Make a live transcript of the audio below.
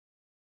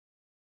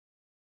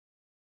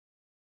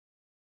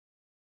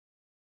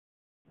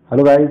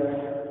Hello guys,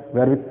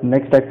 we are with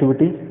next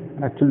activity.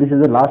 Actually, this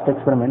is the last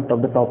experiment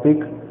of the topic.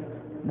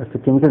 That's the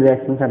chemical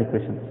reactions and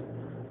equations.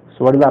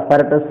 So, what is the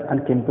apparatus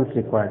and chemicals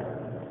required?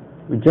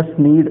 We just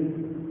need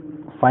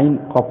fine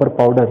copper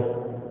powder.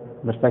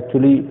 That's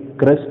actually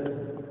crushed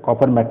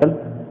copper metal,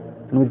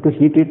 and we need to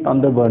heat it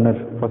on the burner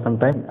for some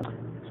time.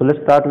 So,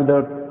 let's start with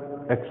the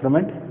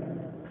experiment.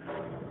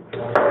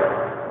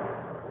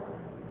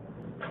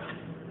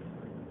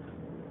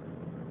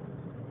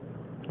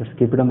 Let's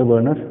keep it on the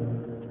burner.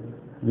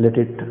 Let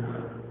it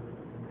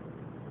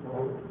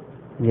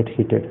get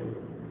heated.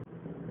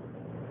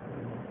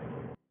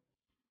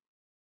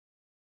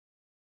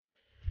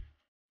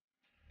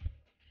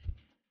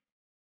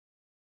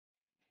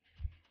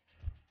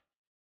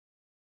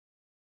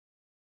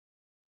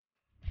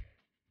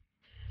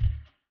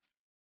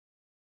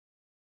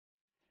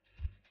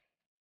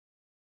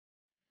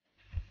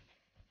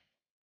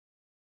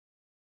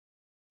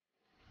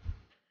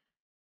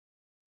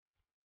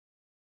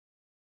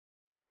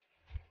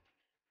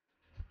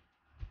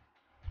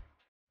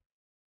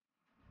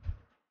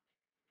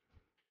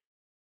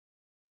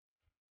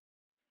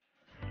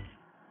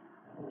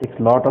 Takes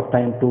a lot of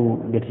time to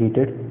get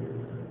heated.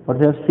 What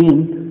we have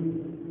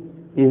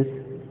seen is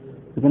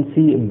you can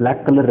see a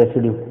black color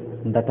residue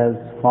that has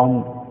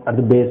formed at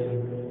the base,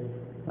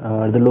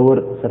 the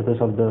lower surface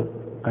of the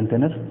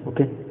container.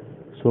 Okay,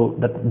 so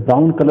that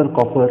brown color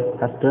copper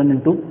has turned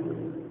into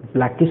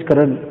blackish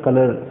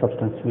color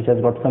substance, which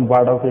has got some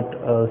part of it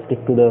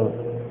stick to the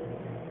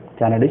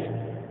channel dish.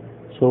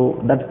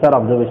 So that's our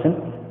observation.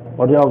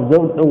 What we have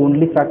observed, the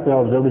only fact we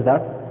have observed is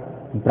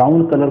that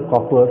brown color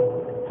copper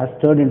has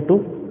turned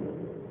into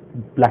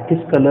blackish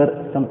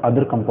color some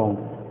other compound.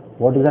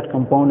 What is that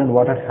compound and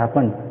what has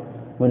happened?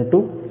 We need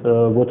to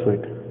go through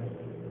it.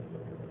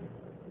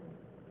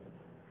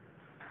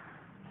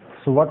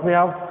 So what we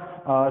have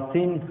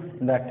seen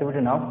in the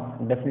activity now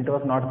definitely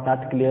was not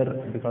that clear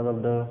because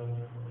of the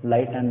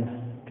light and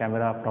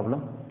camera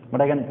problem, but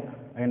I can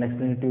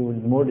explain it to you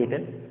in more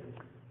detail.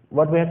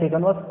 What we have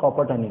taken was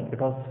copper turning. It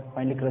was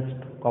finely crushed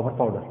copper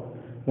powder.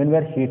 When we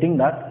are heating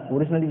that,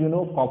 originally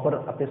copper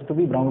appears to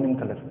be brown in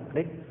color,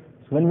 right?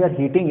 So when we are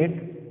heating it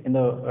in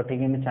the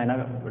taking the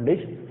China dish,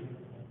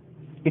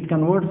 it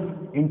converts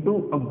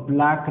into a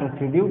black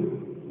residue.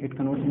 It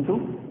converts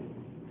into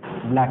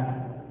black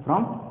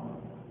from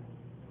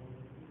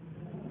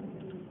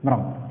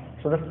brown.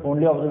 So that's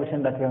only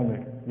observation that we have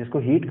made. जिसको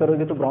heat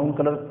करोगे तो brown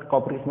colour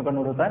copper किसमें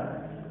convert होता है,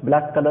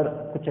 black colour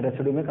कुछ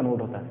residue में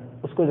convert होता है,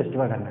 उसको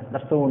जस्टिफाई करना है.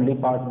 That's the only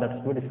part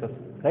that's we discuss,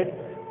 right.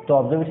 तो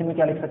ऑब्जर्वेशन में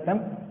क्या लिख सकते हैं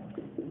हम,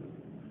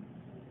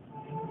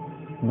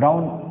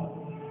 brown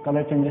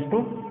colour changes to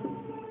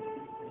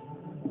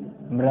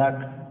black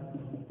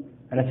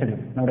residue.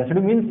 Now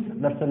residue means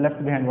that's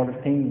left behind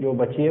what thing जो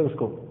बची है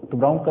उसको, तो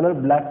ब्राउन कलर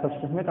ब्लैक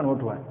सब्सटेंस में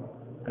कन्वर्ट हुआ है,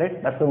 right.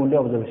 That's the only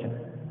observation.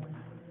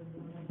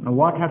 Now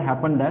what had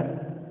happened that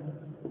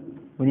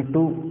we need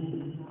to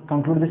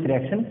conclude this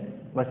reaction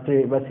by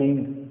seeing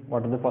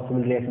what is the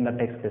possible reaction that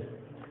takes place.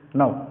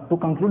 Now to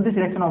conclude this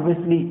reaction,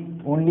 obviously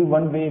only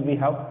one way we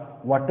have,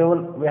 whatever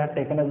we have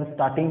taken as a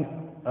starting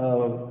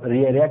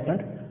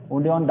reactant,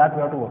 only on that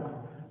we have to work.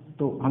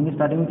 तो हमने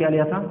starting में क्या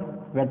लिया था,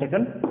 we have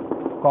taken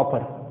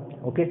copper.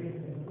 Okay,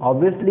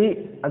 obviously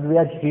as we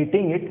are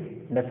heating it,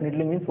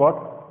 definitely means what,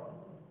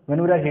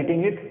 when we are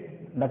heating it,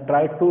 that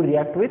try to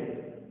react with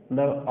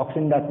the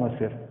oxygen in the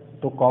atmosphere.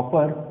 So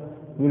copper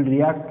will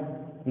react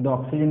with the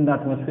oxygen in the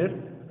atmosphere.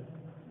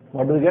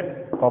 What do we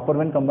get? Copper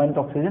when combined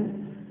with oxygen,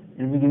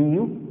 it will be giving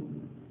you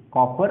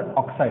copper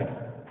oxide.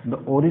 The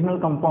original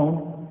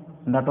compound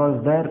that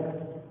was there,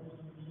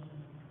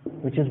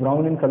 which is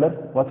brown in color,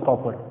 was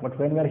copper. But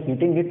when we are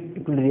heating it,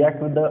 it will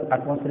react with the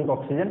atmospheric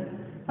oxygen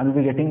and we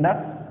will be getting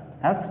that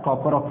as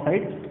copper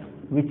oxide,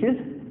 which is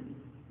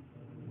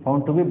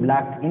found to be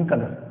black in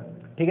color.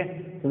 ठीक है.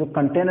 तो जो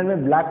container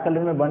में black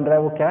colour में बन रहा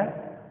है वो क्या है,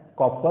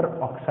 कॉपर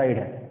ऑक्साइड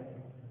है,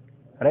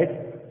 right.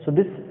 So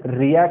this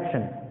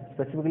reaction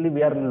specifically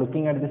we are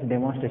looking at this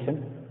demonstration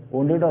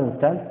only to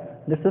understand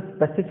this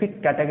specific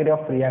category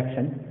of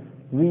reaction.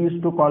 We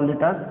used to call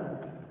it as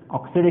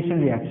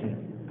oxidation reaction.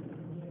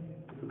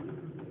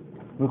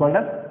 We call it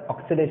as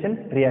oxidation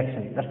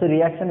reaction. That's the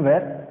reaction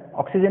where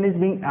oxygen is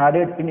being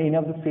added in any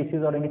of the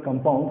species or any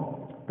compound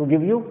to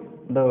give you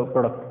the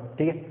product.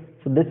 ठीक है.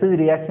 So this is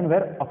reaction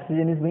where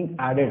oxygen is being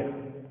added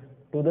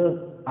to the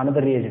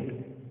another reagent.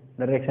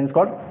 The reaction is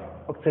called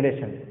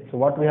oxidation. So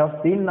what we have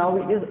seen now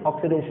is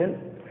oxidation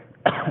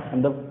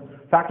and the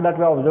fact that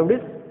we have observed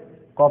is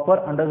copper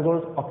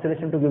undergoes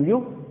oxidation to give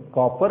you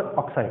copper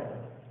oxide.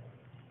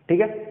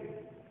 ठीक है.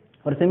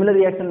 और similar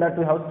reaction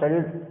that we have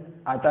studied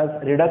as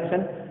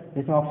reduction,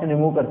 जिसमें oxygen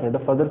remove करते हैं, the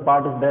further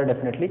part is there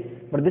definitely,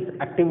 but this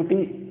activity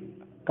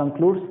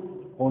concludes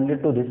only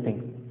to this thing.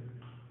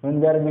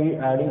 When we are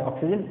adding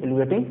oxygen, we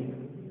will be getting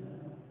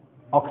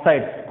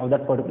oxide of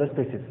that particular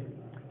species.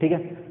 ठीक है.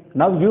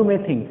 Now you may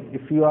think,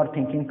 if you are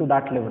thinking to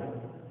that level,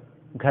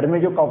 घर में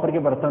जो copper के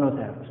बर्तन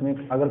होते हैं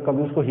उसमें अगर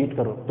कभी उसको हीट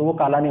करो तो वो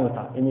काला नहीं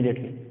होता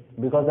immediately,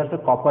 because there's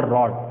a copper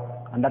rod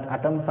and that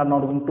atoms are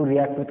not going to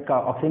react with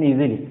oxygen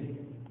easily.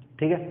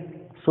 ठीक है.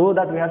 So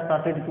that we have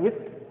started it with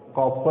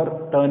copper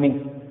turning,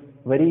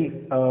 very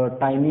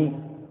tiny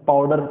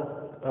powder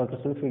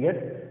crystals we get.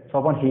 So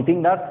upon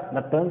heating that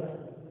turns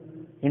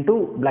into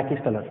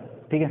blackish color.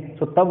 ठीक है.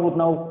 So तब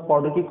उतना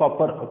powder की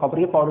copper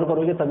की powder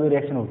करोगे तभी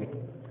रिएक्शन होगी.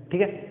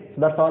 ठीक है.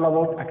 So that's all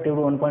about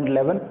activity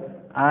 1.11,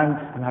 and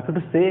I'm happy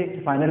to say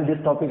finally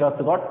this topic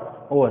also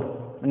got over.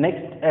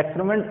 Next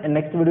experiment and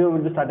next video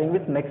will be starting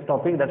with next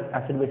topic, that's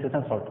acid, bases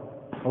and salt.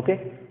 Okay.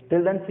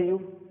 Till then, see you.